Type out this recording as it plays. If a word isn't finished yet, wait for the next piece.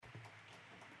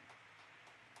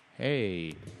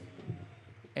Hey,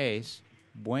 es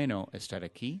bueno estar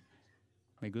aquí.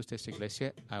 Me gusta esta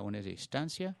iglesia a una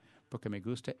distancia porque me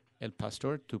gusta el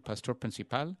pastor, tu pastor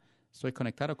principal. Estoy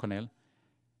conectado con él.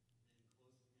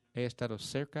 He estado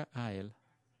cerca a él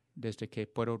desde que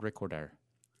puedo recordar,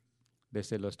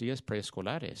 desde los días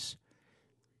preescolares.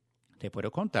 Te puedo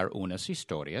contar unas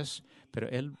historias, pero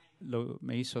él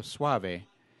me hizo suave.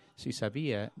 Si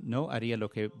sabía, no haría lo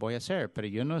que voy a hacer, pero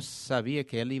yo no sabía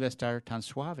que él iba a estar tan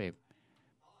suave.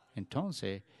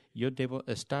 Entonces, yo debo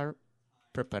estar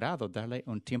preparado, darle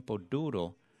un tiempo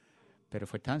duro, pero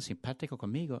fue tan simpático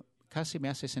conmigo, casi me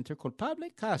hace sentir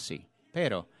culpable, casi.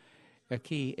 Pero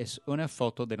aquí es una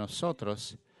foto de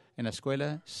nosotros en la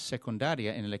escuela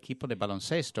secundaria, en el equipo de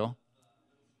baloncesto.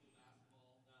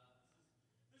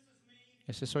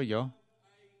 Ese soy yo.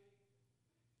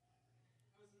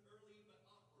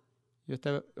 Yo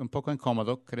estaba un poco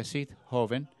incómodo, crecí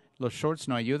joven. Los shorts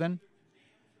no ayudan.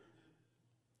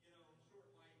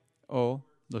 O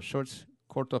los shorts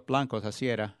cortos blancos, así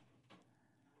era.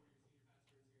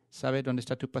 ¿Sabe dónde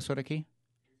está tu pastor aquí?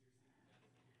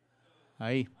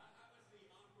 Ahí.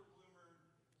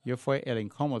 Yo fui el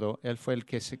incómodo, él fue el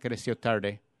que se creció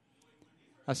tarde.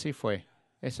 Así fue.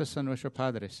 Esos son nuestros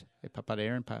padres. El papá de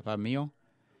Aaron, papá mío,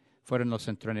 fueron los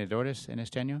entrenadores en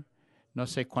este año. No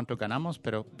sé cuánto ganamos,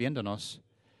 pero viéndonos,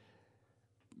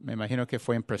 me imagino que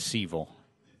fue impresivo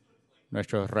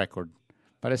nuestro récord.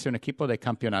 Parece un equipo de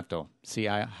campeonato, si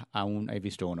aún he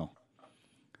visto uno.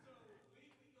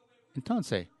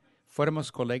 Entonces,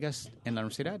 fuéramos colegas en la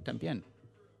universidad también.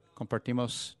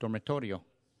 Compartimos dormitorio.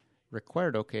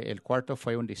 Recuerdo que el cuarto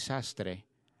fue un desastre.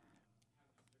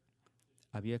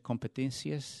 Había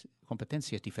competencias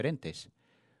diferentes.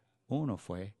 Uno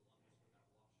fue,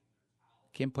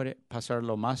 ¿quién puede pasar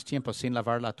lo más tiempo sin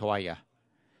lavar la toalla?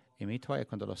 Y mi toalla,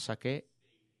 cuando lo saqué,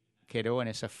 quedó en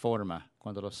esa forma.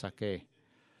 Cuando lo saqué,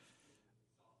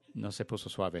 no se puso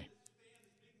suave.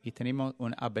 Y teníamos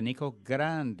un abanico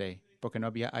grande, porque no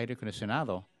había aire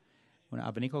acondicionado. Un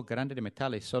abanico grande de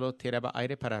metal y solo tiraba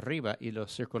aire para arriba y lo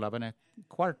circulaba en el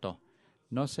cuarto.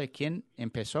 No sé quién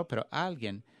empezó, pero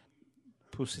alguien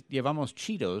llevamos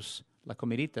Cheetos, la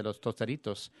comidita, los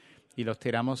tostaditos, y los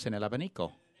tiramos en el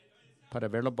abanico para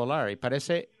verlo volar. Y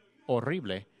parece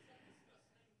horrible.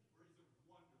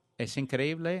 ¿Es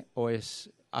increíble o es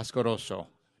asqueroso?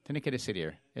 Tiene que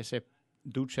decidir. Ese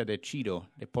ducha de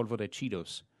Cheeto, de polvo de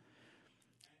Cheetos.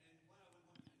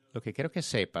 Lo que quiero que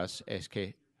sepas es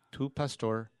que tu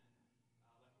pastor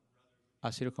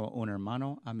ha sido como un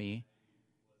hermano a mí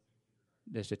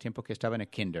desde el tiempo que estaba en el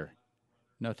kinder.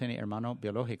 No tenía hermano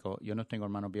biológico, yo no tengo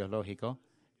hermano biológico.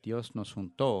 Dios nos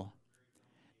juntó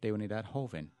de una edad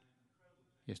joven.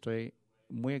 Y estoy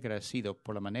muy agradecido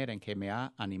por la manera en que me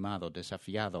ha animado,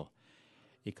 desafiado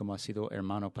y como ha sido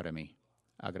hermano para mí.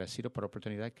 Agradecido por la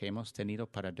oportunidad que hemos tenido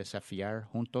para desafiar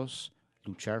juntos,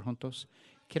 luchar juntos.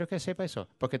 Quiero que sepa eso,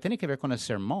 porque tiene que ver con el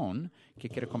sermón que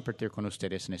quiero compartir con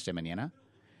ustedes en esta mañana.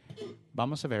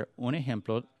 Vamos a ver un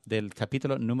ejemplo del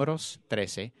capítulo números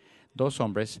 13. Dos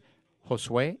hombres,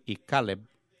 Josué y Caleb,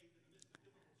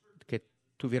 que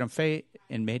tuvieron fe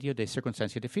en medio de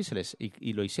circunstancias difíciles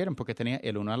y lo hicieron porque tenían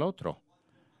el uno al otro.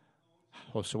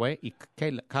 Josué y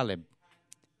Caleb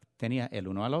tenían el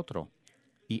uno al otro.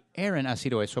 Y Aaron ha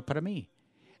sido eso para mí.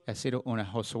 Ha sido una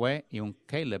Josué y un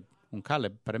Caleb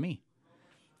para mí.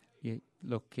 Y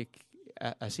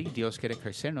así Dios quiere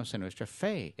crecernos en nuestra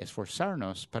fe,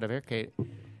 esforzarnos para ver que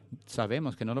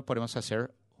sabemos que no lo podemos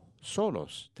hacer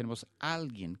solos. Tenemos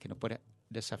alguien que nos puede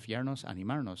desafiarnos,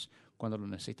 animarnos cuando lo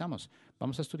necesitamos.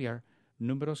 Vamos a estudiar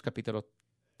Números capítulo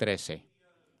 13.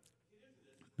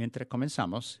 Mientras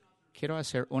comenzamos, quiero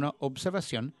hacer una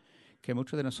observación que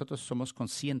muchos de nosotros somos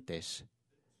conscientes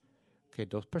que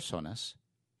dos personas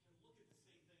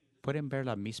pueden ver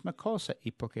la misma cosa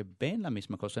y porque ven la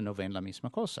misma cosa no ven la misma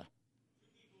cosa.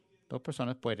 Dos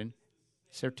personas pueden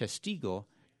ser testigos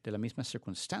de la misma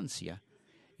circunstancia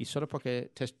y solo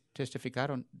porque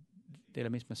testificaron de la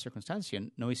misma circunstancia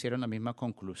no hicieron las mismas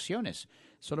conclusiones.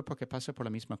 Solo porque pasa por la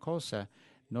misma cosa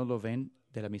no lo ven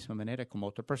de la misma manera como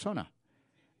otra persona.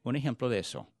 Un ejemplo de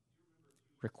eso.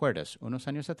 ¿Recuerdas? Unos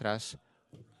años atrás,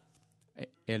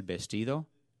 el vestido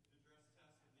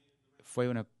fue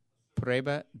una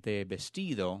prueba de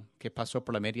vestido que pasó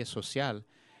por la media social.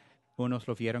 Unos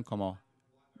lo vieron como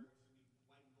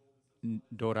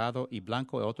dorado y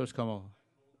blanco y otros como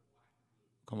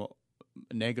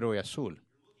negro y azul.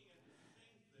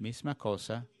 Misma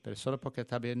cosa, pero solo porque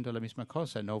estás viendo la misma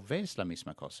cosa, no ves la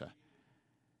misma cosa.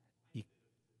 Y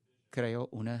creo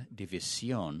una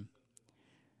división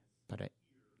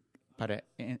para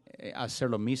hacer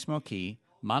lo mismo aquí,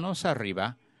 manos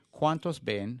arriba. ¿Cuántos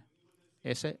ven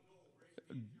Ese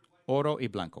oro y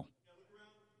blanco.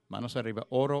 Manos arriba,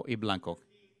 oro y blanco.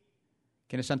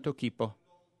 ¿Quiénes están en tu equipo?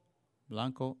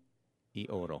 Blanco y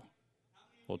oro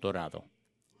o dorado.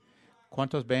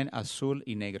 ¿Cuántos ven azul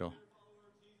y negro?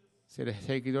 Si eres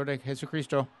seguidor de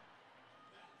Jesucristo,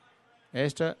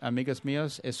 este, amigos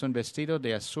míos, es un vestido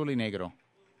de azul y negro.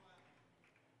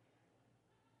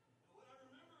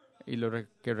 Y lo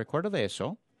que recuerdo de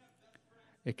eso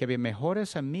es que había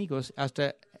mejores amigos,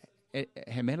 hasta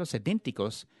gemelos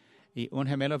idénticos, y un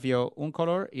gemelo vio un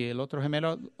color y el otro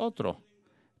gemelo otro.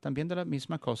 Están viendo la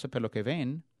misma cosa, pero lo que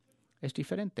ven es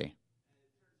diferente.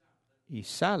 Y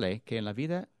sale que en la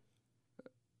vida,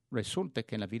 resulta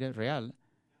que en la vida real,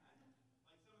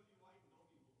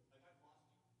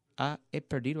 he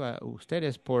perdido a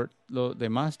ustedes por lo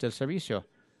demás del servicio.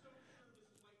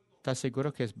 Estás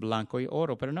seguro que es blanco y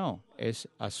oro, pero no, es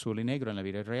azul y negro en la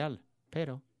vida real.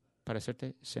 Pero para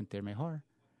hacerte sentir mejor,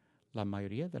 la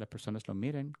mayoría de las personas lo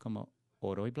miran como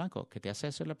oro y blanco. ¿Qué te hace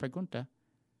hacer la pregunta?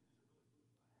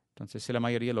 Entonces, si la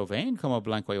mayoría lo ven como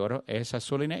blanco y oro, ¿es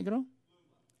azul y negro?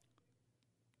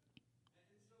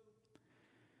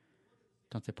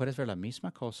 Entonces, puedes ver la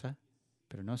misma cosa,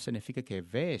 pero no significa que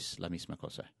ves la misma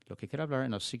cosa. Lo que quiero hablar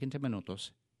en los siguientes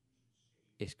minutos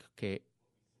es que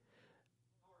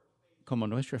como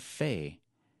nuestra fe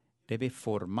debe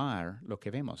formar lo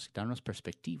que vemos, darnos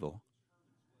perspectiva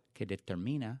que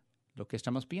determina lo que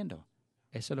estamos viendo.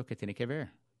 Eso es lo que tiene que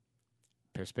ver.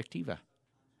 Perspectiva.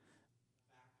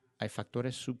 Hay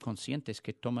factores subconscientes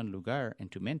que toman lugar en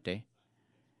tu mente.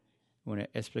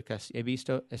 He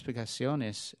visto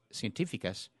explicaciones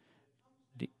científicas.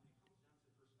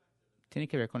 Tiene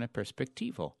que ver con el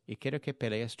perspectivo. Y quiero que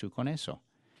pelees tú con eso.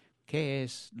 ¿Qué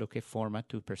es lo que forma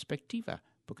tu perspectiva?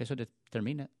 Porque eso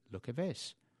determina lo que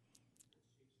ves.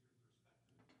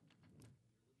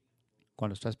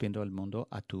 Cuando estás viendo el mundo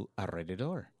a tu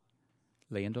alrededor,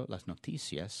 leyendo las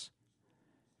noticias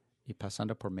y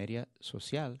pasando por media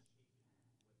social,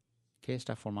 ¿qué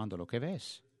está formando lo que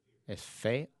ves? ¿Es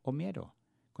fe o miedo?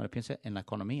 Cuando piensas en la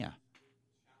economía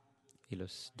y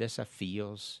los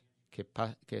desafíos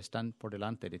que están por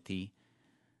delante de ti,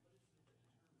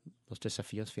 los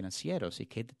desafíos financieros, y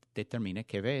qué determina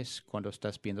qué ves cuando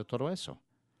estás viendo todo eso.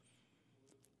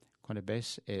 Cuando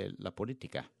ves la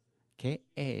política, ¿qué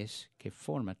es que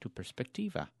forma tu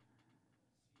perspectiva?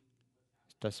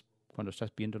 Cuando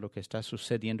estás viendo lo que está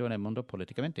sucediendo en el mundo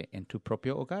políticamente, en tu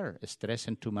propio hogar, estrés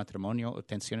en tu matrimonio o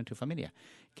tensión en tu familia.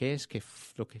 ¿Qué es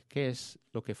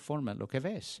lo que forma lo que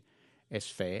ves?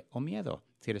 ¿Es fe o miedo?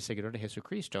 Si eres seguidor de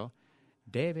Jesucristo,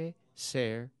 debe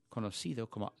ser conocido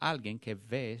como alguien que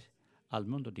ve al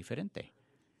mundo diferente.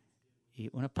 Y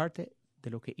una parte de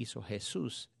lo que hizo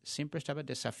Jesús siempre estaba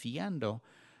desafiando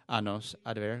a nos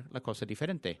a ver la cosa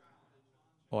diferente.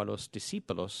 O a los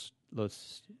discípulos,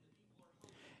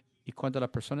 y cuando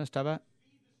la persona estaba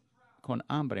con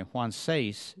hambre, en Juan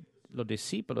 6, los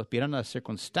discípulos vieron la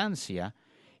circunstancia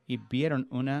y vieron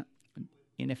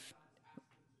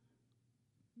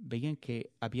veían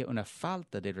que había una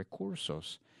falta de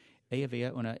recursos y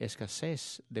había una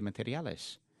escasez de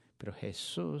materiales. Pero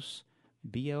Jesús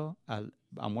vio al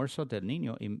almuerzo del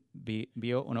niño y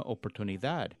vio una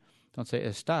oportunidad. Entonces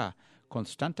está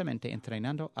constantemente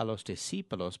entrenando a los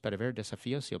discípulos para ver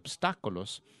desafíos y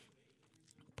obstáculos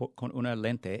con una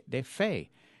lente de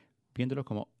fe, viéndolo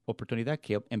como oportunidad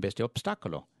en vez de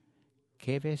obstáculo.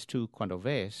 ¿Qué ves tú cuando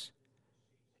ves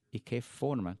y qué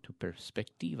forma tu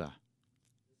perspectiva?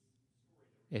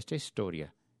 Esta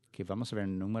historia que vamos a ver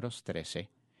en Números 13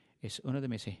 es uno de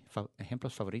mis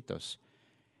ejemplos favoritos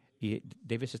y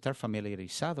debes estar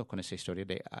familiarizado con esa historia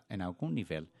en algún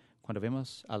nivel. Cuando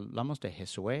hablamos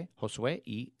de Josué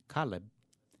y Caleb,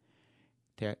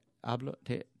 te hablo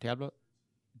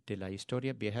de la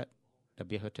historia vieja del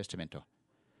Viejo Testamento.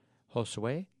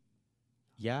 Josué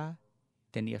ya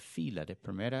tenía fila de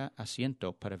primer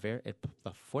asiento para ver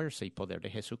la fuerza y poder de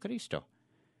Jesucristo.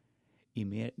 Y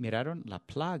miraron la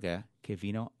plaga que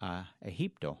vino a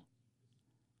Egipto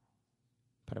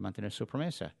para mantener su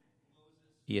promesa.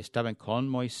 Y estaban con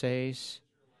Moisés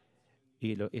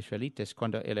y los israelitas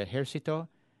cuando el ejército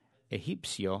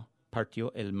egipcio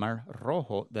partió el mar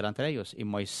rojo delante de ellos. Y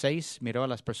Moisés miró a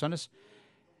las personas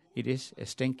y dice,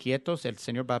 estén quietos, el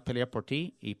Señor va a pelear por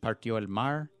ti. Y partió el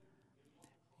mar.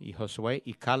 Y Josué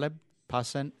y Caleb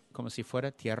pasan como si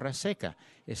fuera tierra seca.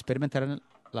 Experimentaron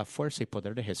la fuerza y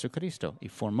poder de Jesucristo y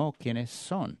formó quienes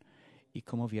son y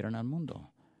cómo vieron al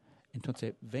mundo.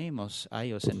 Entonces vemos a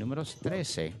ellos en Números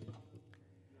 13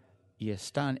 y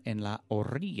están en la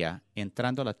orilla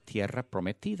entrando a la tierra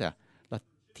prometida, la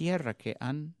tierra que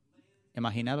han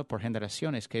imaginado por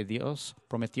generaciones que Dios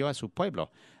prometió a su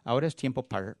pueblo. Ahora es tiempo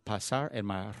para pasar el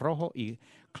Mar Rojo y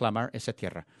clamar esa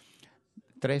tierra.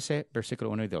 13, versículo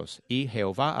 1 y 2. Y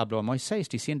Jehová habló a Moisés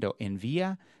diciendo,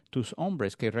 envía tus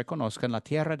hombres que reconozcan la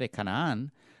tierra de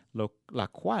Canaán, la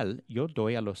cual yo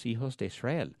doy a los hijos de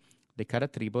Israel. De cada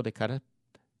tribu,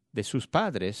 de sus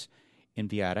padres,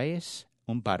 enviaréis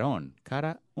un varón,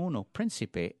 cada uno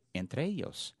príncipe entre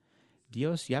ellos.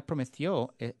 Dios ya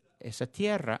prometió esa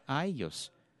tierra a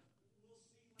ellos.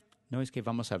 No es que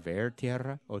vamos a ver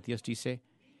tierra, o Dios dice,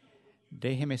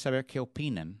 déjeme saber qué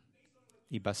opinan.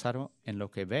 Y basado en lo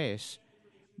que ves,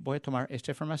 voy a tomar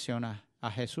esta información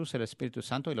a Jesús, el Espíritu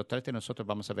Santo, y lo trate nosotros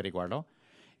vamos a averiguarlo.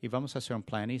 Y vamos a hacer un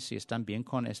plan, y si están bien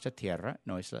con esta tierra,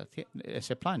 no es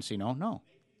ese plan, si no, no.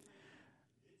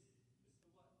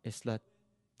 Es la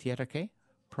tierra ¿qué?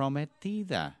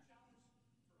 Prometida.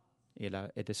 Y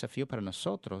el desafío para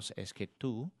nosotros es que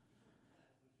tú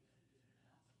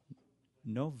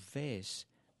no ves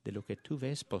de lo que tú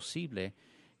ves posible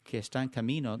que está en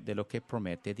camino de lo que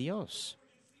promete Dios.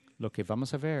 Lo que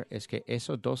vamos a ver es que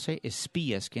esos 12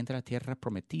 espías que entran a la tierra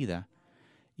prometida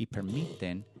y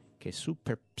permiten que su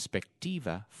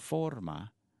perspectiva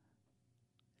forma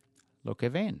lo que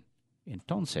ven.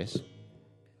 Entonces,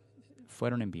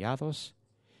 fueron enviados.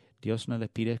 Dios no les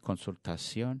pide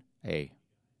consultación. Hey,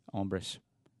 hombres,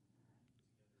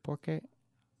 ¿por qué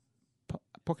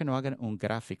no hagan un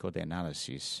gráfico de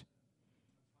análisis?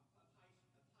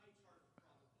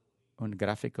 Un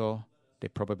gráfico de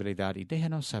probabilidad y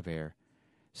déjenos saber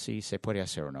si se puede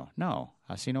hacer o no. No,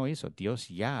 así no hizo. Dios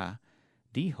ya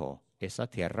dijo, es la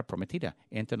tierra prometida.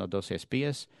 Entre los 12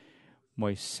 espías,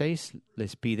 Moisés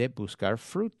les pide buscar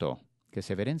fruto que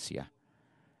se evidencia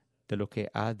de lo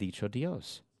que ha dicho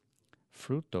Dios.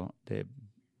 Fruto de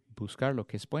buscar lo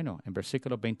que es bueno. En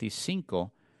versículo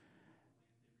 25,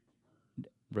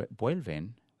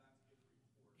 vuelven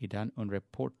y dan un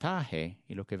reportaje,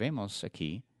 y lo que vemos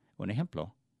aquí, un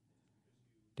ejemplo,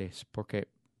 es porque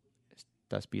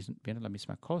estás viendo la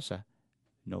misma cosa,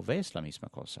 no ves la misma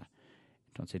cosa.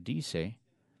 Entonces dice,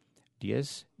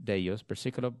 10 de ellos,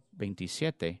 versículo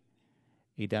 27,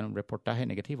 y dan un reportaje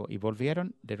negativo. Y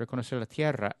volvieron de reconocer la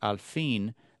tierra al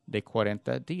fin de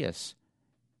 40 días.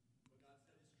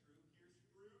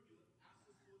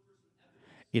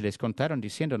 Y les contaron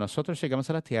diciendo, nosotros llegamos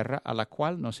a la tierra a la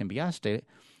cual nos enviaste,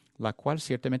 la cual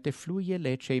ciertamente fluye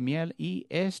leche y miel, y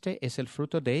este es el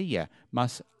fruto de ella.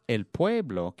 Mas el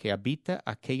pueblo que habita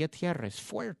aquella tierra es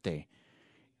fuerte,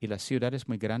 y las ciudades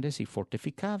muy grandes y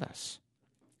fortificadas.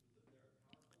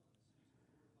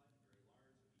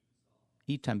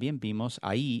 Y también vimos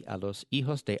ahí a los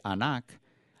hijos de Anac.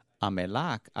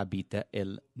 Amelac habita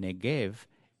el Negev,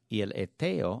 y el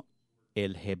Eteo,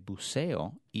 el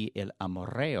Jebuseo y el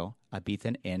Amorreo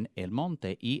habitan en el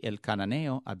monte, y el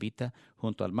Cananeo habita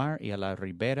junto al mar y a la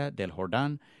ribera del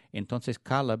Jordán. Entonces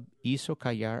Caleb hizo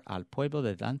callar al pueblo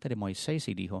delante de Moisés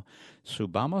y dijo,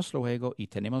 subamos luego y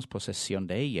tenemos posesión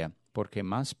de ella, porque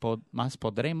más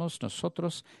podremos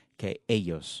nosotros que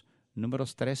ellos.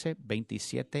 Números 13,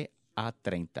 27 a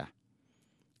 30.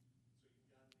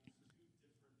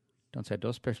 Entonces,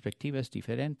 dos perspectivas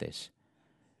diferentes.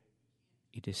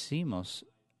 Y decimos,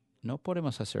 no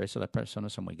podemos hacer eso, las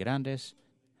personas son muy grandes.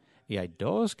 Y hay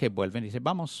dos que vuelven y dicen,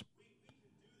 vamos,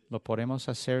 lo podemos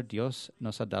hacer, Dios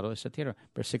nos ha dado esa tierra.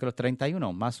 Versículo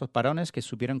 31, mas los varones que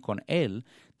subieron con él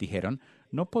dijeron,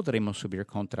 no podremos subir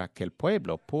contra aquel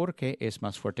pueblo, porque es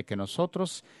más fuerte que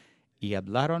nosotros. Y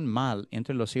hablaron mal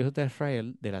entre los hijos de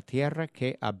Israel de la tierra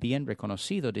que habían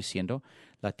reconocido, diciendo,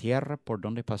 la tierra por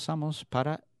donde pasamos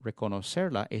para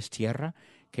reconocerla es tierra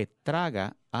que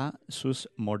traga a sus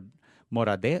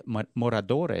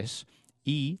moradores,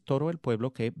 y todo el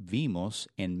pueblo que vimos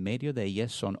en medio de ella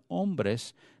son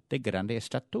hombres de grande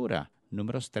estatura.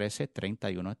 Números 13,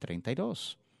 31 a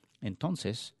 32.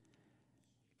 Entonces,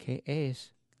 ¿qué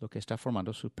es lo que está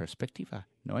formando su perspectiva?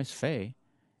 No es fe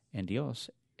en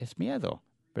Dios, es miedo.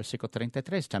 Versículo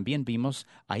 33. También vimos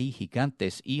ahí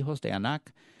gigantes, hijos de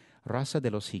Anac, raza de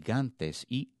los gigantes,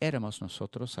 y éramos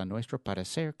nosotros a nuestro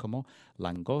parecer como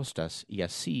langostas, y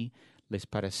así les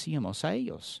parecíamos a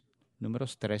ellos.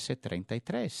 Números 13,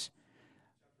 33.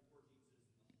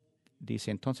 Dice,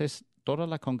 entonces toda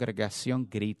la congregación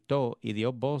gritó y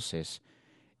dio voces,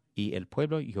 y el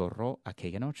pueblo lloró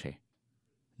aquella noche.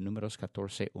 Números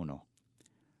 14, 1.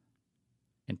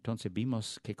 Entonces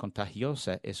vimos que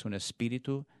contagiosa es un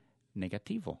espíritu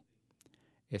negativo.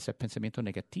 Ese pensamiento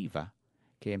negativo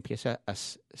que empieza a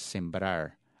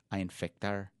sembrar, a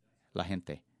infectar la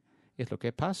gente. Es lo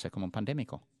que pasa como un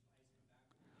pandémico.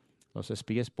 Los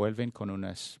espías vuelven con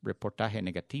un reportaje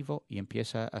negativo y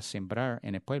empieza a sembrar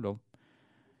en el pueblo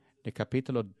de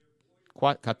capítulo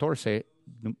 14,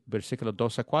 versículos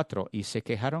 2 a 4. Y se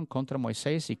quejaron contra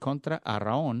Moisés y contra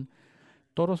Aarón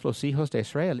todos los hijos de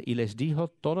Israel, y les dijo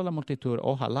toda la multitud: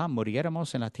 ojalá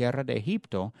muriéramos en la tierra de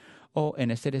Egipto o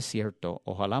en este desierto,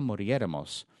 ojalá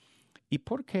muriéramos. ¿Y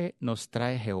por qué nos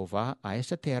trae Jehová a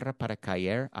esta tierra para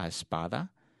caer a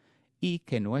espada, y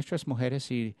que nuestras mujeres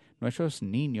y nuestros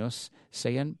niños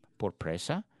sean por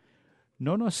presa?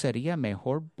 ¿No nos sería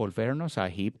mejor volvernos a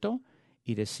Egipto?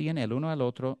 Y decían el uno al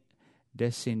otro: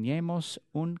 designemos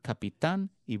un capitán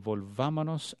y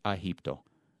volvámonos a Egipto.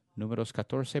 Números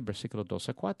 14, versículos 2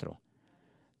 a 4.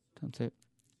 Entonces,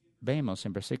 vemos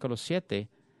en versículo 7,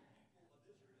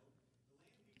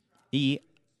 y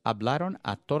hablaron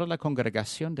a toda la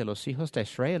congregación de los hijos de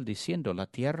Israel, diciendo: la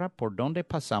tierra por donde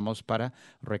pasamos para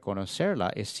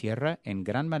reconocerla es tierra en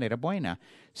gran manera buena.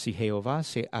 Si Jehová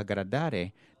se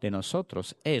agradare de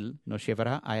nosotros, él nos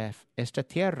llevará a esta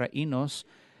tierra y nos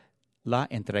la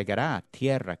entregará,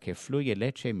 tierra que fluye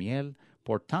leche y miel.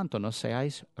 Por tanto, no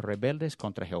seáis rebeldes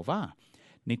contra Jehová,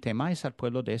 ni temáis al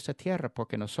pueblo de esta tierra,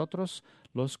 porque nosotros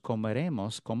los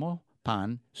comeremos como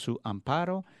pan. Su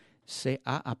amparo se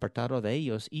ha apartado de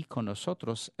ellos, y con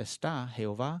nosotros está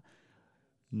Jehová.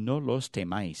 No los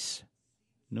temáis.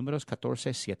 Números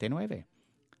 14, 7, 9.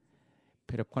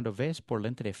 Pero cuando ves por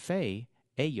lente de fe,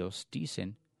 ellos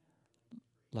dicen: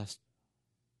 las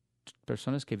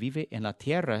personas que viven en la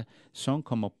tierra son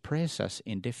como presas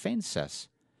indefensas.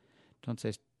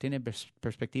 Entonces, tiene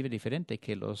perspectiva diferente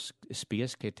que los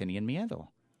espías que tenían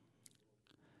miedo.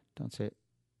 Entonces,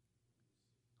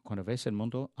 cuando ves el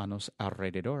mundo a nuestro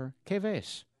alrededor, ¿qué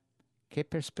ves? ¿Qué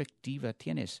perspectiva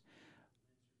tienes?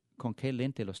 ¿Con qué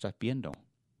lente lo estás viendo?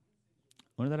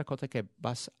 Una de las cosas que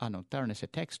vas a notar en ese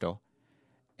texto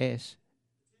es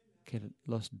que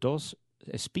los dos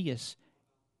espías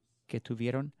que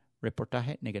tuvieron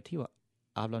reportaje negativo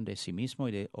hablan de sí mismo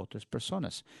y de otras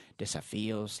personas.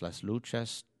 Desafíos, las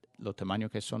luchas, lo tamaño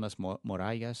que son las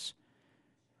murallas,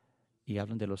 y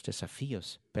hablan de los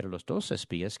desafíos. Pero los dos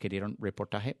espías que dieron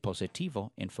reportaje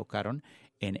positivo enfocaron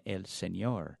en el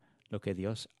Señor, lo que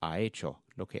Dios ha hecho,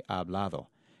 lo que ha hablado.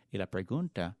 Y la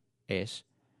pregunta es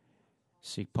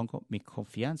si pongo mi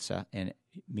confianza en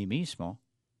mí mismo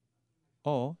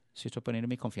o si estoy poniendo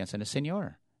mi confianza en el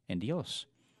Señor, en Dios.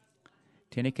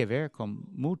 Tiene que ver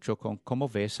mucho con cómo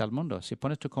ves al mundo. Si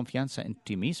pones tu confianza en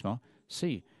ti mismo,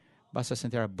 sí, vas a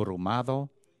sentir abrumado.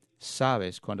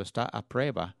 Sabes, cuando está a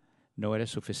prueba, no eres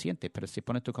suficiente. Pero si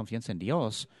pones tu confianza en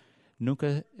Dios,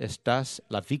 nunca estás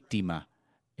la víctima.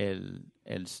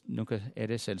 Nunca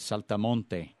eres el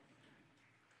saltamonte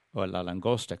o la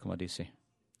langosta, como dice.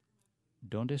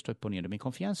 ¿Dónde estoy poniendo mi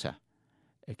confianza?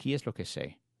 Aquí es lo que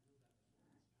sé.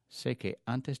 Sé que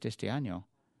antes de este año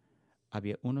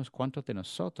había unos cuantos de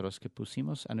nosotros que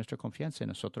pusimos a nuestra confianza en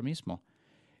nosotros mismos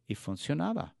y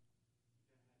funcionaba.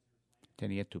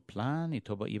 Tenía tu plan y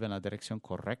todo iba en la dirección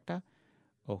correcta,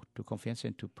 o tu confianza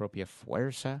en tu propia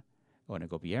fuerza, o en el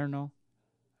gobierno,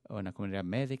 o en la comunidad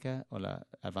médica, o los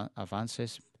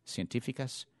avances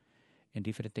científicos. En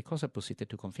diferentes cosas pusiste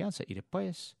tu confianza y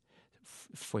después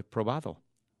fue probado.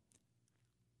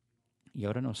 Y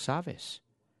ahora no sabes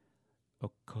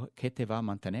qué te va a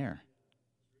mantener.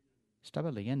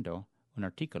 Estaba leyendo un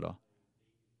artículo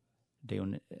de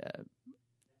un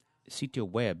sitio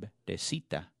web de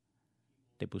cita,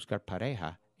 de buscar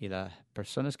pareja, y las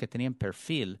personas que tenían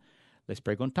perfil les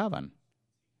preguntaban.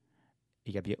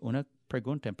 Y había una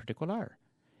pregunta en particular,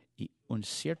 y un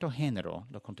cierto género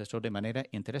lo contestó de manera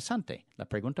interesante. La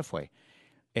pregunta fue: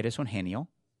 ¿eres un genio?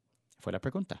 Fue la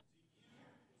pregunta.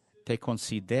 ¿Te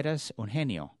consideras un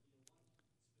genio?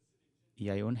 Y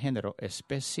hay un género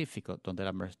específico donde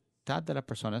la mitad de las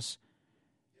personas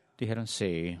dijeron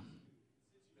sí.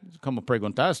 Como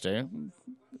preguntaste,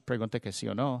 pregunta que sí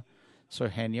o no,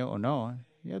 ¿soy genio o no?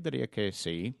 Yo diría que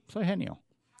sí, soy genio.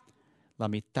 La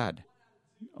mitad,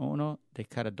 1 de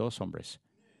cada 2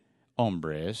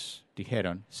 hombres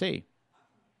dijeron sí,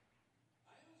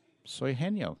 soy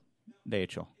genio. De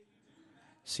hecho,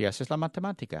 si haces la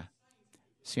matemática,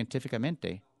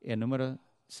 científicamente, el número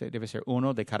debe ser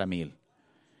 1 de cada 1000.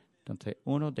 Entonces,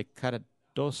 1 de cada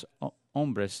 2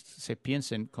 hombres se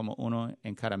piensan como 1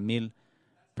 en cada 1000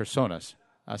 personas.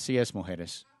 Así es,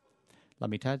 mujeres. La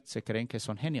mitad se creen que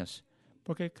son genios.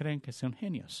 ¿Por qué creen que son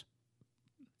genios?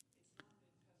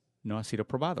 No ha sido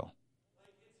probado.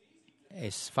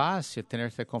 Es fácil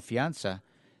tener confianza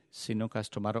si nunca has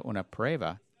tomado una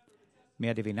prueba. Mi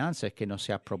adivinanza es que no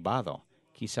se ha probado.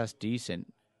 Quizás dicen,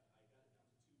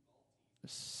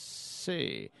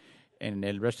 sí, en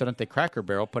el restaurante Cracker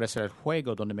Barrel puede ser el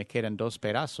juego donde me quedan 2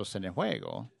 pedazos en el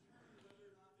juego.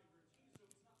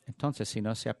 Entonces, si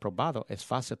no se ha probado, es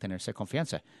fácil tenerse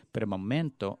confianza. Pero el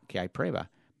momento que hay prueba,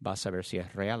 vas a ver si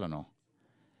es real o no.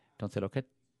 Entonces, lo que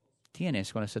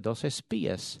tienes con esos 2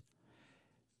 espías,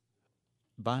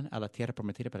 van a la tierra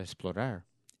prometida para explorar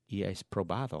y es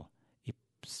probado. Y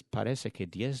parece que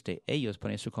 10 de ellos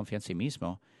ponen su confianza en sí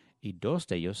mismo y 2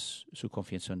 de ellos su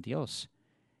confianza en Dios.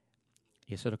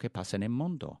 Y eso es lo que pasa en el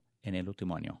mundo en el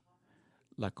último año.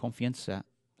 La confianza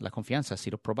ha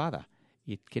sido probada.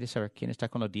 Y quieres saber quién está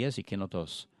con los 10 y quién los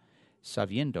 2.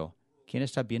 Sabiendo quién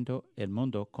está viendo el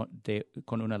mundo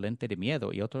con una lente de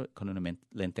miedo y otro con una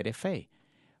lente de fe.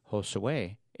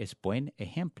 Josué es buen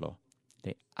ejemplo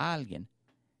de alguien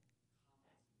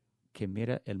que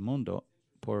mira el mundo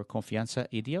por confianza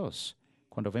en Dios.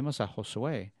 Cuando vemos a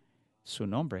Josué, su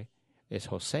nombre es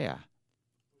Josea,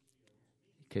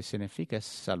 que significa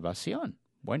salvación.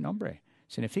 Buen nombre.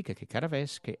 Significa que cada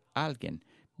vez que alguien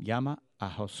llama a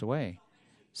Josué,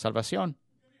 salvación,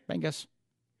 vengas.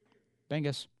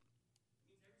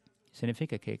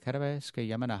 Significa que cada vez que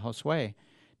llaman a Josué,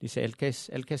 dice, el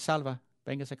que salva,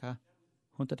 vengas acá,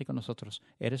 júntate con nosotros.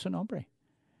 Eres un hombre.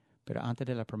 Pero antes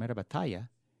de la primera batalla,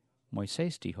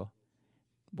 Moisés dijo,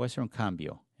 voy a hacer un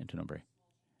cambio en tu nombre.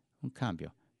 Un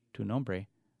cambio. Tu nombre,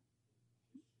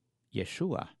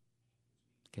 Yeshua,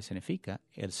 que significa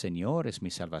el Señor es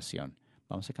mi salvación.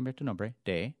 Vamos a cambiar tu nombre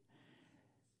de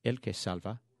el que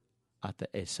salva hasta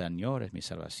el Señor es mi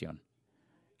salvación.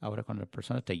 Ahora cuando las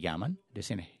personas te llaman,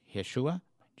 dicen Yeshua,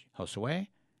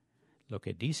 Josué, lo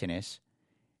que dicen es,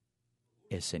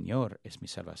 el Señor es mi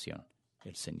salvación.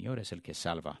 El Señor es el que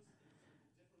salva.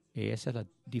 Y esa es la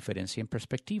diferencia en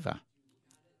perspectiva.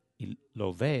 Y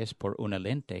lo ves por una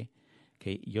lente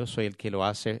que yo soy el que lo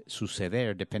hace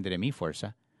suceder, depende de mi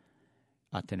fuerza,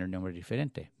 a tener un nombre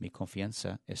diferente. Mi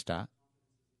confianza está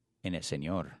en el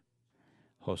Señor.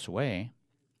 Josué,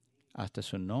 hasta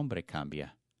su nombre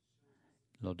cambia.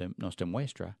 Nos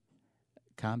demuestra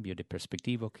cambio de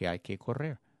perspectiva que hay que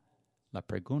correr. La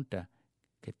pregunta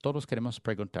que todos queremos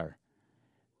preguntar,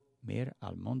 mirar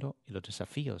al mundo y los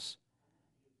desafíos.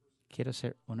 Quiero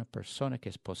ser una persona que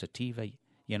es positiva,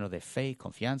 lleno de fe y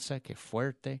confianza, que es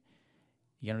fuerte,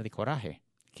 lleno de coraje.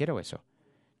 Quiero eso.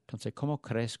 Entonces, ¿cómo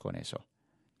crezco en eso?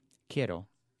 Quiero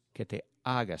que te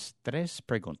hagas 3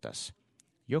 preguntas.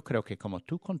 Yo creo que como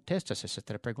tú contestas esas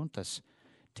 3 preguntas,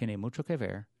 tiene mucho que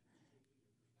ver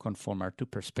con formar tu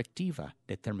perspectiva,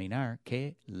 determinar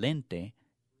qué lente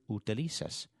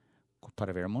utilizas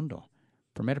para ver el mundo.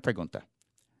 Primera pregunta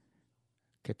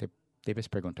que te debes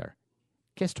preguntar.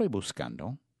 ¿Qué estoy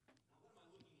buscando?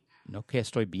 No qué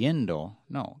estoy viendo,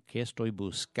 no, qué estoy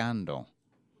buscando.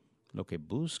 Lo que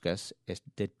buscas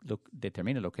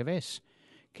determina lo que ves.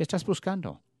 ¿Qué estás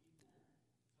buscando?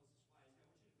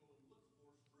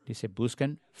 Dice,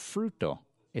 buscan fruto.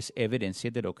 Es evidencia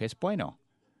de lo que es bueno.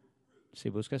 Si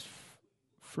buscas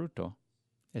fruto,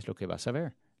 es lo que vas a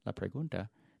ver. La pregunta,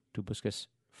 ¿tú buscas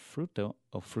fruto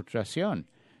o frustración?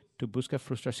 Tú buscas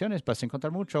frustraciones, vas a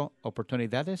encontrar mucho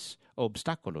oportunidades o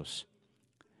obstáculos.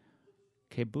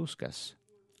 ¿Qué buscas?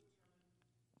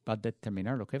 Va a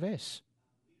determinar lo que ves.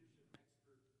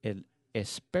 El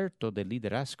experto de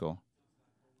liderazgo,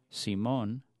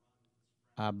 Simón,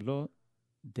 habló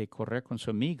de correr con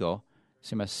su amigo,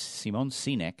 se llama Simón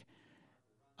Sinek,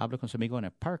 habla con su amigo en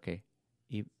el parque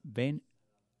y ven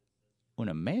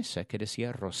una mesa que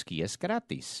decía rosquillas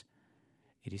gratis.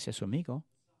 Y dice a su amigo,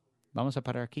 vamos a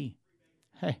parar aquí.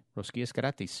 Rosquillas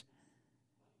gratis.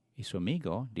 Y su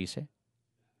amigo dice,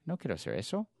 no quiero hacer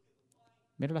eso.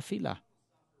 Mira la fila.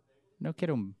 No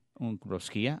quiero un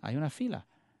rosquilla, hay una fila.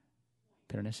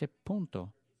 Pero en ese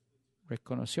punto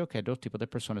reconoció que hay 2 tipos de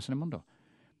personas en el mundo.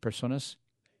 Personas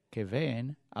que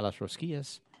ven a las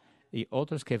rosquillas y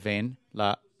otros que ven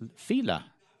la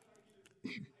fila.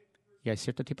 Y hay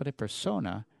cierto tipo de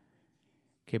persona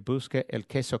que busca el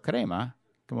queso crema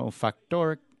como un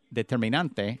factor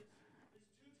determinante.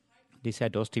 Dice, hay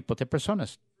 2 tipos de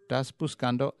personas. ¿Estás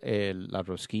buscando las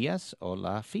rosquillas o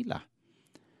la fila?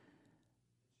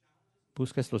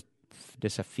 ¿Buscas los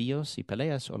desafíos y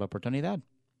peleas o la oportunidad?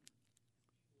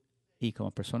 Y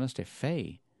como personas de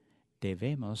fe,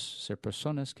 debemos ser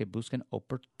personas que busquen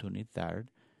oportunidad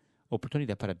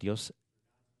para Dios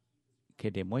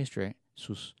que demuestre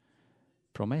sus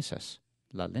promesas.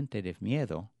 La lente de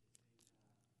miedo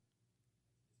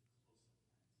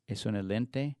es una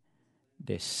lente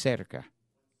de cerca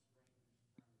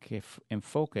que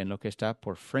enfoca en lo que está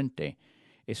por frente.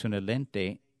 Es una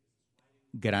lente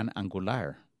gran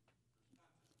angular,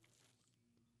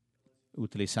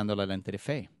 utilizando la lente de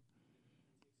fe.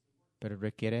 Pero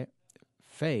requiere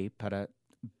fe para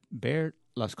ver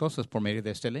las cosas por medio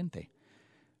de esta lente.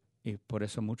 Y por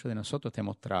eso muchos de nosotros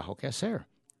tenemos trabajo que hacer.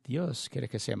 Dios quiere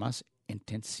que sea más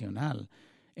intencional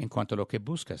en cuanto a lo que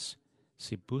buscas.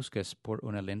 Si buscas por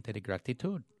una lente de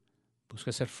gratitud,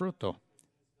 buscas el fruto.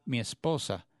 Mi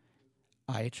esposa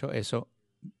ha hecho eso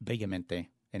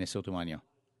bellamente en este último año.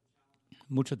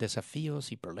 Muchos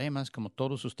desafíos y problemas, como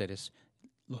todos ustedes,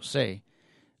 lo sé.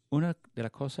 Una de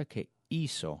las cosas que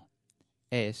hizo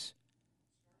es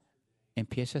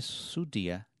empieza su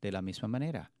día de la misma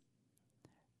manera.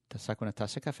 Te saca una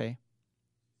taza de café,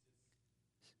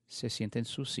 se sienta en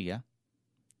su silla,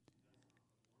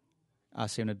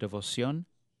 hace una devoción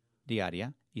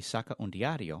diaria y saca un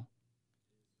diario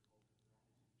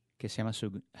que se llama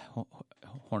su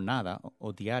jornada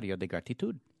o diario de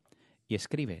gratitud y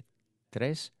escribe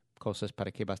 3 cosas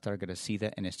para que va a estar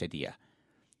agradecida en este día.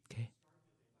 ¿Okay?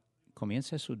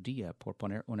 Comienza su día por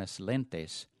poner unas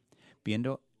lentes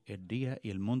viendo el día y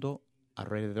el mundo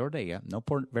alrededor de ella, no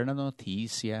por ver la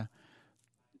noticia,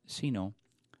 sino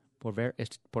por ver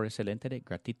por ese lente de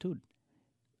gratitud.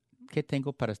 ¿Qué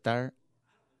tengo para estar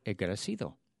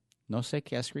agradecido? No sé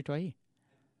qué ha escrito ahí.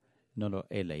 No lo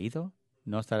he leído.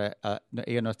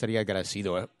 Ella no estaría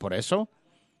agradecido por eso.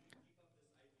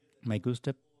 Me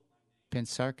gusta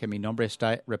pensar que mi nombre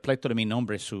está repleto de mi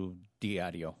nombre, su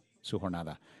diario, su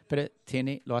jornada. Pero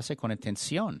lo hace con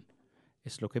intención.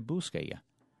 Es lo que busca ella.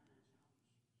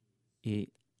 Y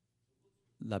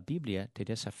la Biblia te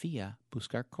desafía a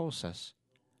buscar cosas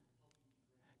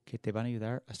que te van a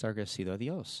ayudar a estar agradecido a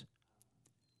Dios.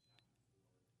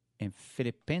 En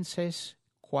Filipenses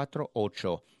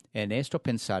 4:8, en esto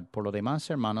pensad, por lo demás,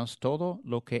 hermanos, todo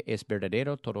lo que es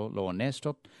verdadero, todo lo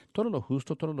honesto, todo lo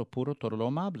justo, todo lo puro, todo lo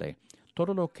amable,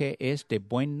 todo lo que es de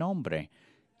buen nombre,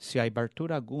 si hay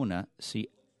virtud alguna, si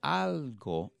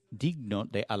algo digno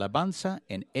de alabanza,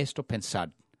 en esto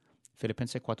pensad.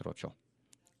 Filipenses 4:8.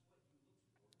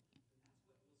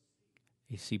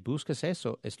 Y si buscas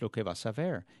eso, es lo que vas a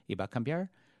ver y va a cambiar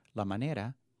la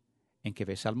manera en que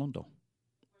ves al mundo.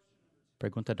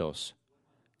 Pregunta 2.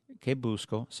 ¿Qué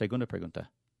busco? Segunda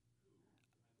pregunta.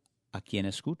 ¿A quién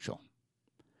escucho?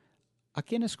 ¿A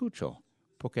quién escucho?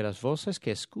 Porque las voces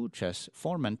que escuchas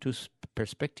forman tu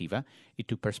perspectiva y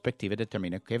tu perspectiva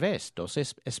determina qué ves. 2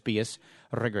 espías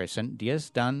regresan,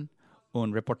 10 dan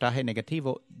un reportaje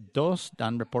negativo, 2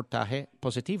 dan reportaje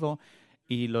positivo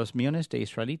y los millones de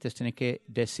israelitas tienen que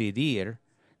decidir,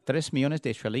 3 millones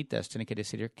de israelitas tienen que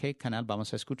decidir qué canal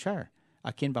vamos a escuchar,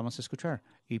 a quién vamos a escuchar.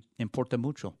 Y importa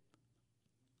mucho.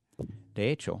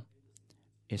 De hecho,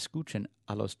 escuchen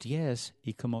a los 10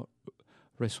 y como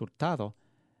resultado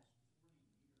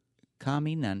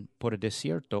caminan por el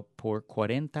desierto por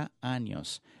 40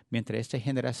 años, mientras esta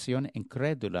generación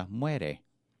incrédula muere.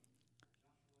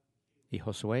 Y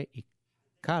Josué y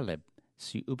Caleb,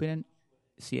 si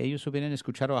ellos hubieran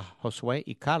escuchado a Josué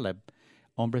y Caleb,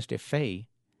 hombres de fe,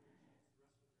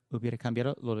 hubiera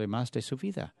cambiado lo demás de su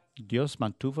vida. Dios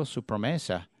mantuvo su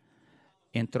promesa,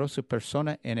 entró su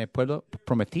persona en el pueblo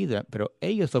prometido, pero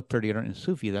ellos lo perdieron en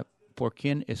su vida por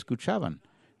quien escuchaban.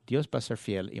 Dios va a ser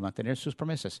fiel y mantener sus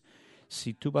promesas.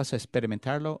 Si tú vas a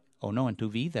experimentarlo o no en tu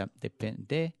vida,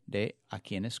 depende de a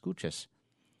quién escuches.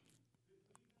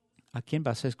 ¿A quién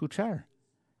vas a escuchar?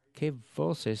 ¿Qué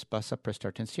voces vas a prestar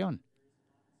atención?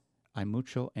 Hay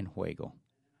mucho en juego.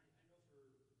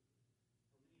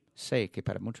 Sé que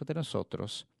para muchos de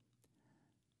nosotros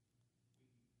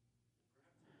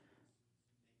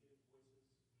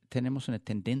tenemos una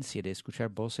tendencia de escuchar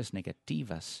voces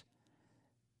negativas.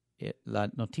 La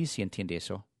noticia entiende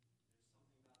eso.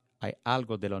 Hay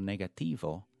algo de lo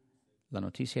negativo. La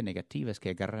noticia negativa es que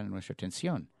agarran nuestra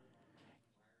atención,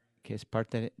 que es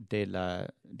parte del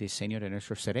diseño de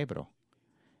nuestro cerebro.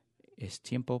 Es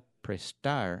tiempo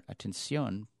prestar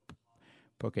atención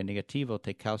porque el negativo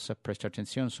te causa prestar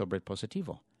atención sobre el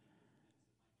positivo.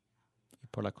 Y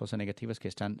por las cosas negativas que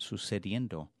están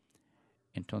sucediendo.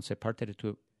 Entonces parte de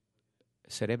tu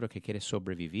cerebro que quiere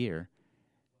sobrevivir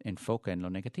enfoca en lo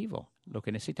negativo. Lo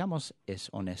que necesitamos es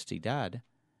honestidad,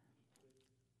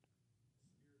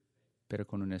 pero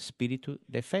con un espíritu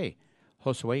de fe.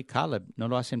 Josué y Caleb no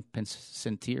lo hacen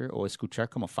sentir o escuchar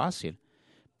como fácil,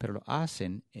 pero lo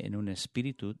hacen en un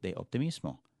espíritu de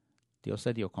optimismo. Dios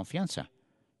le dio confianza.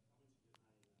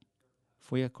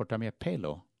 Fui a cortarme el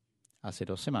pelo hace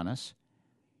 2 semanas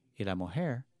y la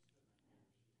mujer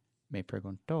me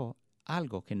preguntó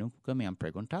algo que nunca me han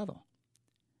preguntado.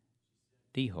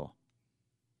 Dijo,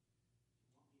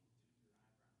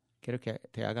 ¿quiero que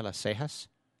te haga las cejas?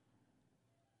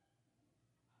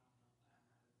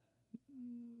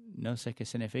 No sé qué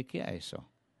significa eso.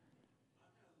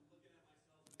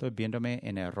 Estoy viéndome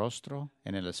en el rostro,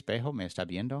 en el espejo, me está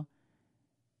viendo.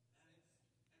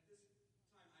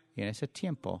 que en ese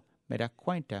tiempo me da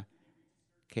cuenta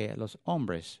que los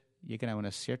hombres llegan a una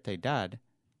cierta edad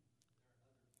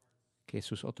que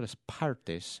sus otras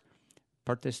partes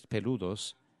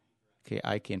peludos que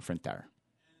hay que enfrentar.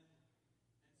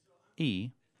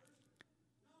 Y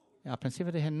al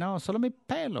principio dije, no, solo mi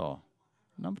pelo.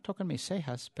 No me tocan mis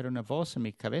cejas, pero una voz en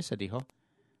mi cabeza dijo,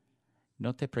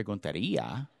 no te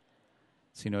preguntaría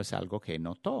si no es algo que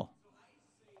notó.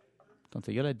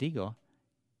 Entonces yo le digo,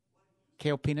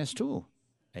 ¿qué opinas tú?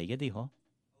 Ella dijo,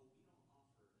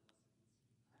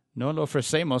 no lo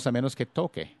ofrecemos a menos que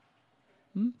toque.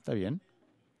 Está bien.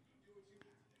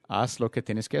 Haz lo que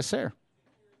tienes que hacer.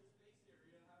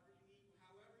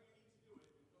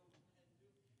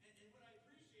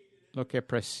 Lo que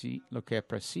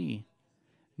aprecié,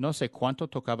 no sé cuánto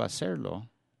tocaba hacerlo,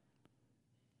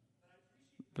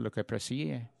 pero lo que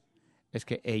aprecié es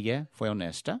que ella fue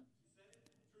honesta,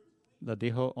 lo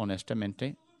dijo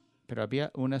honestamente, pero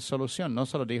había una solución. No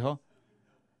solo dijo,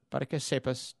 para que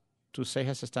sepas, tus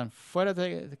cejas están fuera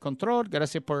de control,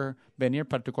 gracias por venir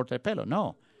para tu corte de pelo.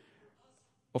 No,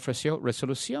 ofreció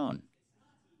resolución.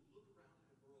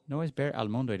 No es ver al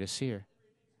mundo y decir,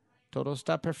 todo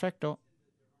está perfecto,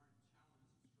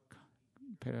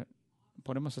 pero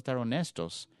podemos estar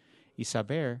honestos y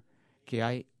saber que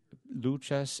hay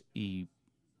luchas y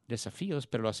desafíos,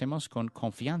 pero lo hacemos con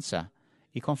confianza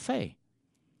y con fe.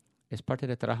 Es parte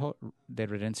del trabajo de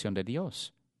redención de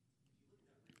Dios.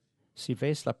 Si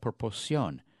ves la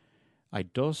proporción, hay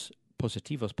 2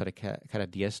 positivos para cada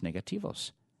 10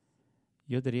 negativos.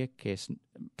 Yo diría que es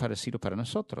parecido para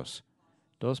nosotros.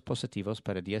 2 positivos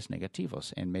para 10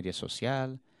 negativos en media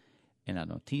social, en las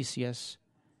noticias,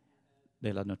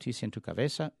 de la noticia en tu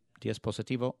cabeza, 10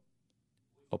 positivos,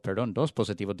 2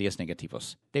 positivos, 10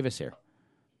 negativos. Debe ser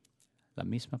la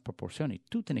misma proporción y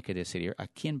tú tienes que decidir a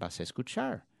quién vas a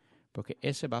escuchar, porque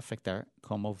eso va a afectar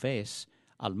cómo ves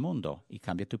al mundo y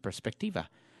cambia tu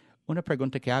perspectiva. Una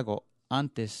pregunta que hago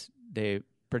antes de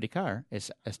predicar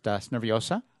es, ¿estás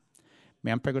nerviosa?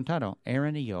 Me han preguntado,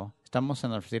 Aaron y yo, estamos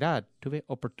en la universidad, tuve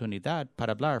oportunidad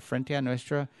para hablar frente a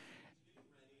nuestros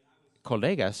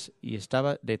colegas y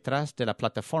estaba detrás de la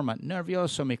plataforma,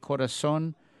 nervioso, mi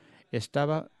corazón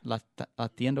estaba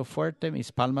latiendo fuerte,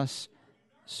 mis palmas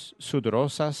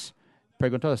sudorosas.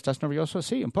 Preguntó, ¿estás nervioso?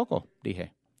 Sí, un poco,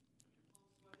 dije.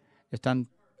 ¿Están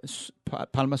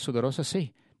palmas sudorosas?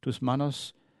 Sí. ¿Tus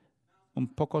manos un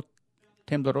poco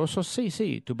temblorosas? Sí,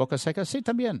 sí. ¿Tu boca seca? Sí,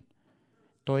 también.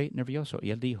 Estoy nervioso. Y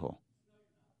él dijo,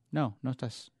 no, no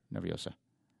estás nerviosa.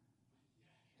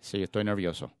 Sí, estoy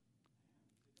nervioso.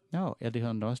 No, él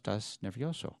dijo, no estás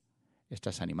nervioso.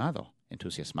 Estás animado,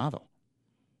 entusiasmado.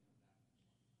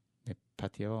 Me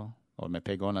pateó o me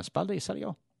pegó en la espalda y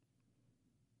salió.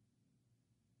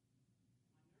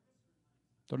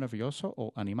 ¿Estoy nervioso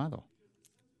o animado?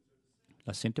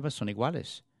 Las síntomas son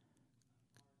iguales.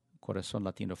 Corazón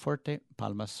latiendo fuerte,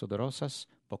 palmas sudorosas,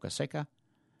 boca seca.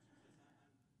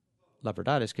 La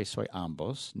verdad es que soy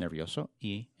ambos, nervioso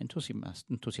y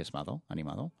entusiasmado,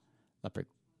 animado. La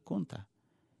pregunta,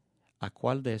 ¿a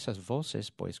cuál de esas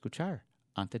voces voy a escuchar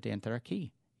antes de entrar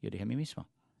aquí? Yo dije a mí mismo,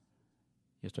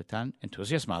 yo estoy tan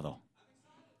entusiasmado.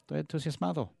 Estoy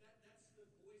entusiasmado.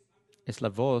 Es la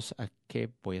voz a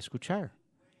que voy a escuchar.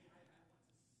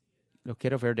 Lo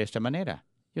quiero ver de esta manera.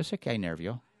 Yo sé que hay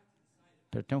nervio,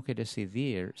 pero tengo que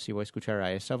decidir si voy a escuchar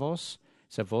a esa voz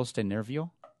de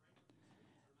nervio,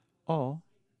 o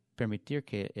permitir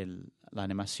que la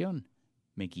animación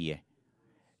me guíe.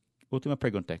 Última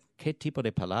pregunta, ¿qué tipo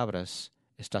de palabras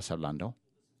estás hablando?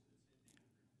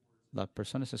 Las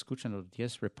personas escuchan los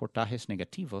 10 reportajes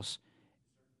negativos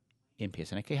y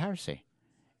empiezan a quejarse,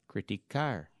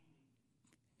 criticar,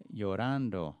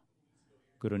 llorando,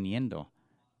 gruñendo.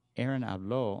 Aaron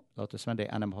habló la otra semana de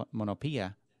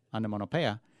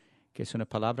anamonopea, que es una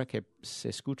palabra que se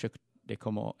escucha de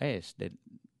cómo es, de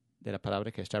la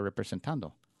palabra que está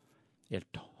representando. El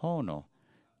tono,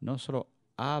 no solo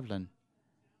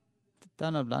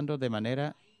están hablando de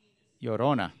manera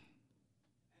llorona,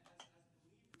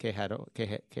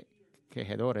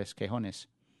 quejadores, quejones.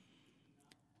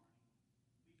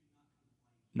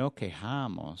 No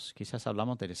quejamos, quizás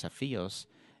hablamos de desafíos,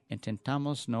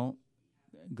 intentamos no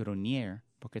gruñir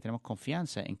porque tenemos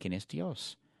confianza en quién es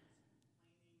Dios.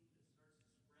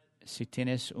 Si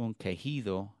tienes un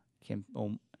quejido,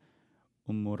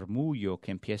 un murmullo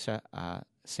que empieza a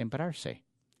sembrarse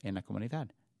en la comunidad.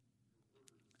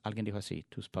 Alguien dijo así,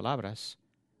 tus palabras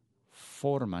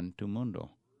forman tu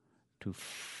mundo.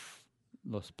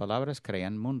 Las palabras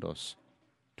crean mundos.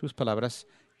 Tus palabras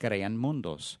crean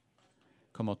mundos.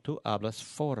 Como tú hablas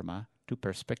forma tu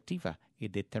perspectiva y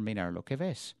determinar lo que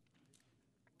ves.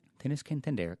 tienes que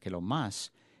entender que lo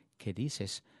más que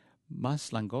dices,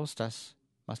 más langostas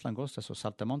o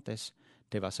saltamontes,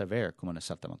 te vas a ver como un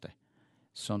saltamonte.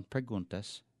 Son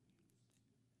preguntas.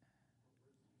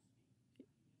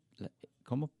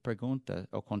 ¿Cómo preguntas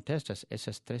o contestas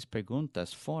esas tres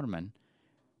preguntas forman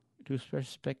tu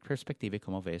perspectiva y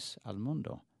cómo ves al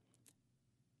mundo?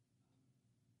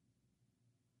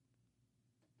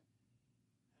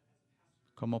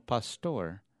 Como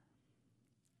pastor,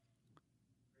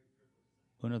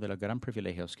 uno de los grandes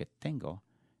privilegios que tengo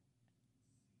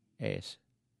es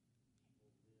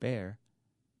ver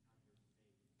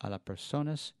a las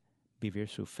personas vivir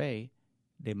su fe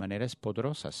de maneras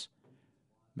poderosas.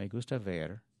 Me gusta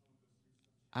ver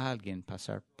a alguien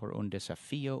pasar por un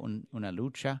desafío, una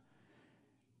lucha,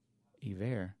 y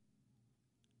ver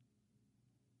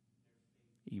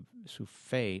su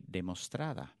fe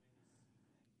demostrada.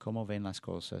 Cómo ven las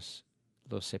cosas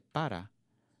los separa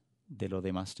de lo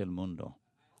demás del mundo.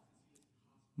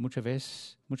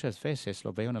 Muchas veces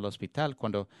lo veo en el hospital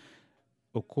cuando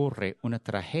ocurre una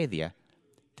tragedia.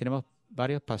 Tenemos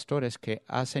varios pastores que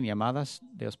hacen llamadas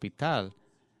de hospital.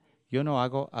 Yo no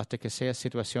hago hasta que sea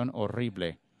situación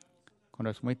horrible, cuando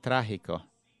es muy trágico.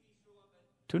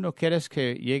 Tú no quieres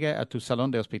que llegue a tu salón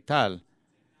de hospital,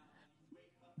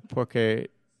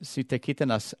 porque si te quitan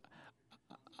las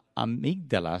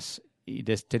amígdalas y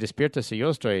te despiertas y yo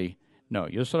estoy... No,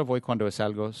 yo solo voy cuando es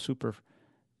algo súper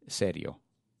serio.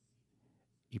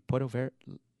 Y puedo ver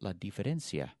la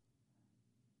diferencia.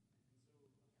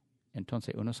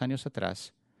 Entonces, unos años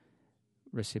atrás,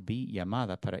 recibí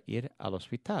llamada para ir al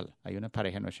hospital. Hay una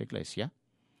pareja en nuestra iglesia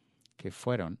que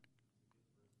fueron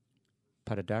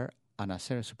para dar a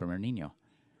nacer a su primer niño.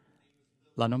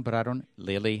 La nombraron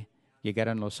Lily.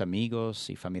 Llegaron los amigos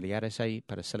y familiares ahí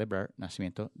para celebrar el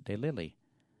nacimiento de Lily,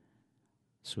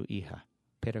 su hija.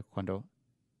 Pero cuando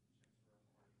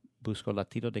buscó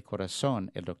latido de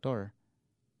corazón el doctor,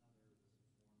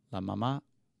 la mamá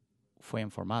fue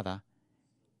informada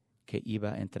que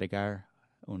iba a entregar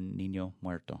un niño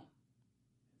muerto.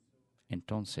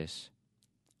 Entonces,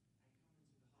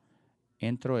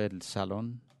 entro al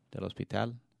salón del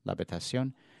hospital, la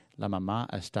habitación, la mamá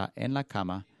está en la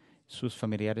cama, sus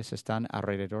familiares están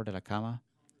alrededor de la cama,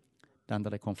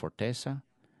 dándole conforteza,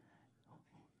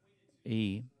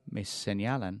 y me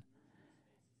señalan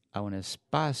a un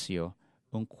espacio,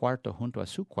 un cuarto junto a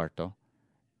su cuarto,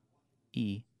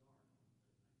 y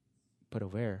puedo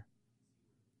ver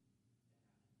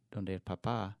donde el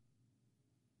papá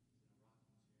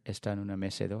está en una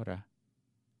mecedora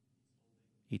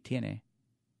y tiene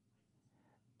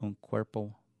un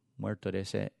cuerpo muerto de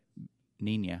esa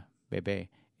niña, bebé,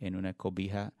 en una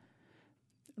cobija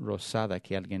rosada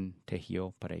que alguien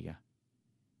tejió para ella.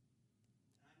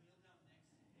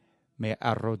 Me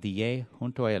arrodillé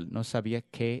junto a él. No sabía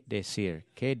qué decir.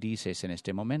 ¿Qué dices en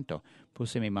este momento?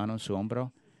 Puse mi mano en su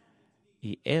hombro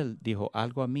y él dijo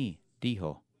algo a mí.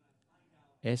 Dijo,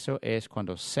 eso es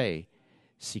cuando sé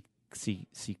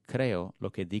si creo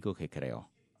lo que digo que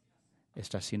creo.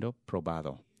 Está siendo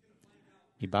probado.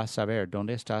 Y vas a ver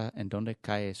dónde está, en dónde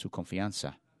cae su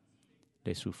confianza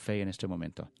de su fe en este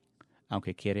momento,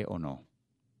 aunque quiere o no.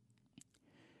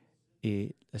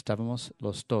 Y estábamos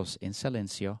los dos en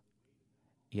silencio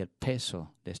y el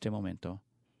peso de este momento.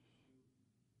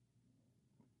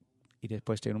 Y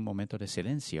después de un momento de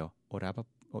silencio,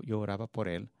 yo oraba por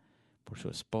él, por su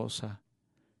esposa,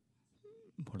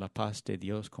 por la paz de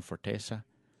Dios con fortaleza,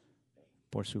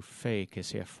 por su fe que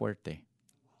sea fuerte.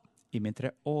 Y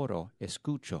mientras oro,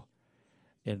 escucho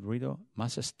el ruido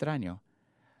más extraño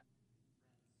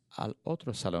al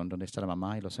otro salón donde está la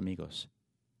mamá y los amigos.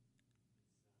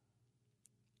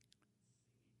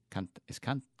 Es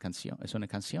una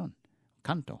canción,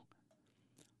 canto.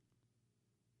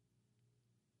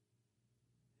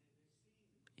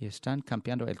 Y están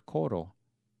cambiando el coro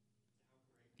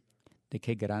de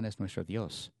qué gran es nuestro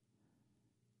Dios.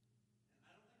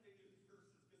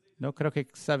 No creo que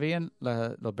sabían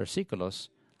los versículos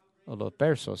o los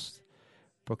versos,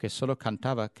 porque solo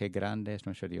cantaba qué grande es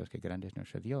nuestro Dios, qué grande es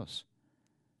nuestro Dios.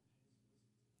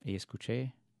 Y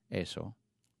escuché eso.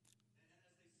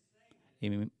 Y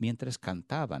mientras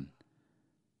cantaban,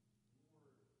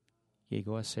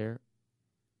 llegó a ser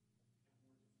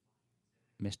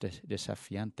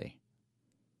desafiante.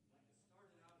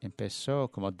 Empezó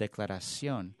como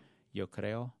declaración, yo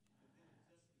creo,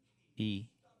 y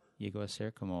llegó a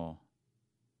ser como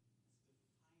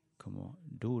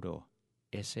duro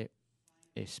ese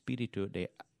espíritu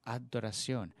de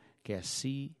adoración, que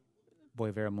así voy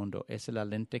a ver el mundo. Esa es la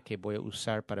lente que voy a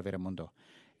usar para ver el mundo.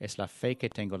 Es la fe que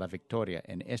tengo, la victoria.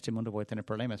 En este mundo voy a tener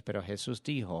problemas, pero Jesús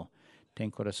dijo,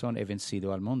 Ten corazón, he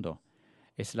vencido al mundo.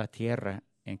 Es la tierra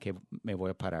en que me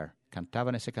voy a parar.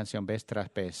 Cantaban esa canción vez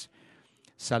tras vez.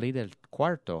 Salí del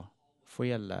cuarto,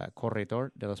 fui al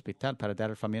corredor del hospital para dar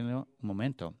a la familia un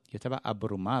momento. Yo estaba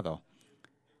abrumado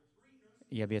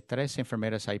y había 3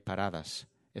 enfermeras ahí paradas,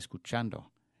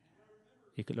 escuchando.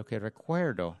 Y lo que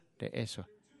recuerdo de eso,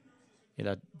 y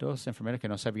las 2 enfermeras que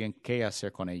no sabían qué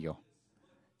hacer con ello,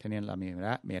 tenían la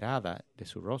mirada de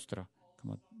su rostro,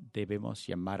 como debemos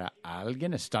llamar a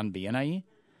alguien, ¿están bien ahí?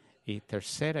 Y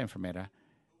tercera enfermera,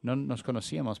 no nos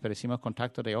conocíamos, pero hicimos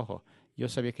contacto de ojo. Yo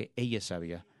sabía que ella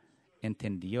sabía,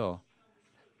 entendió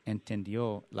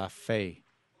la fe,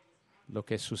 lo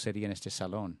que sucedía en este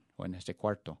salón o en este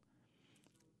cuarto.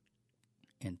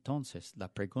 Entonces, la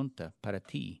pregunta para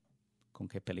ti, con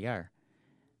qué pelear,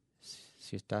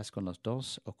 si estás con los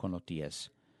 2 o con los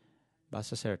 10,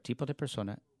 ¿vas a ser el tipo de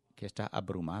persona que está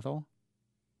abrumado,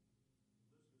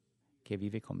 que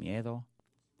vive con miedo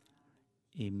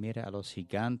y mira a los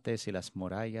gigantes y las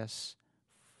murallas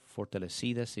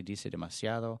fortalecidas y dice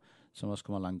demasiado, somos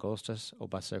como langostas, o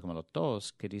va a ser como los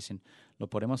 2 que dicen, lo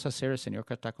podemos hacer, el Señor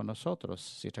que está con nosotros,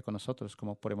 si está con nosotros,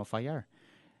 ¿cómo podemos fallar?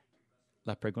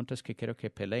 Las preguntas que quiero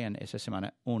que peleen esa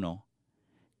semana: 1,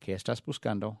 ¿qué estás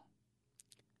buscando?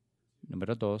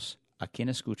 Número 2, ¿a quién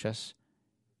escuchas?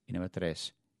 Y número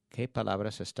 3, ¿qué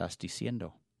palabras estás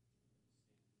diciendo?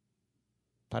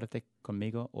 Párate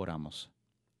conmigo, oramos.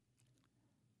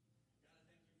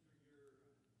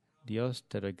 Dios,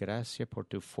 te doy gracias por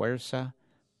tu fuerza,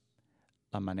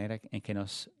 la manera en que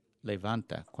nos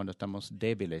levanta cuando estamos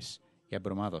débiles y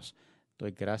abrumados.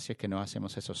 Doy gracias que no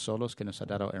hacemos eso solos, que nos ha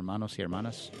dado hermanos y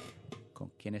hermanas con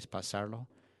quienes pasarlo,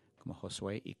 como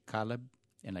Josué y Caleb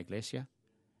en la iglesia.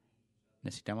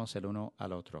 Necesitamos el uno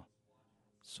al otro.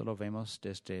 Solo vemos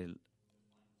desde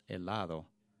el lado,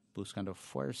 buscando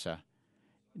fuerza.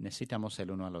 Necesitamos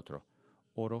el uno al otro.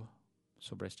 Oro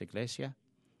sobre esta iglesia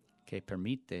que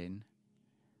permiten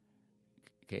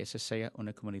que esa sea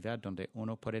una comunidad donde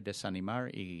uno puede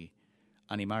desanimar y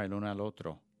animar el uno al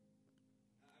otro.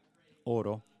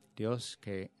 Oro, Dios,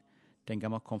 que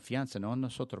tengamos confianza no en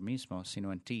nosotros mismos,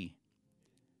 sino en ti.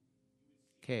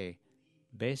 Que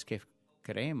ves que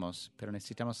creemos, pero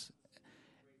necesitamos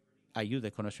ayuda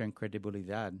con nuestra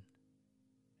incredibilidad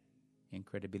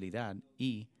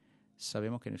y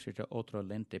sabemos que necesitamos otro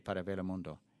lente para ver el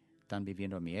mundo. Están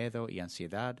viviendo miedo y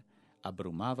ansiedad,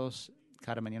 abrumados.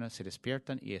 Cada mañana se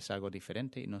despiertan y es algo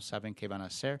diferente y no saben qué van a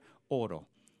hacer. Oro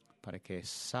para que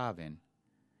saben.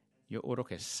 Yo oro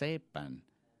que sepan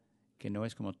que no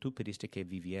es como tú pediste que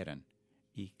vivieran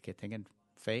y que tengan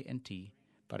fe en ti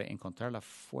para encontrar la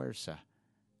fuerza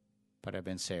para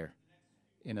vencer.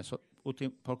 En los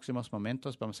próximos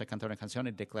momentos vamos a cantar una canción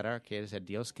y declarar que es el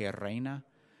Dios que reina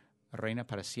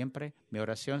para siempre. Mi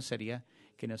oración sería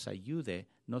que nos ayude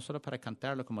no solo para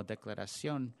cantarlo como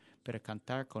declaración, pero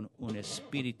cantar con un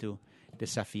espíritu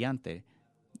desafiante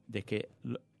de que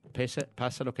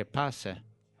pase lo que pase,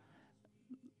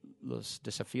 los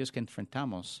desafíos que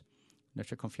enfrentamos,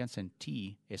 nuestra confianza en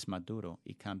ti es maduro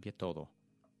y cambia todo.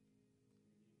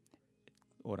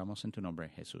 Oramos en tu nombre,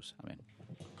 Jesús. Amén.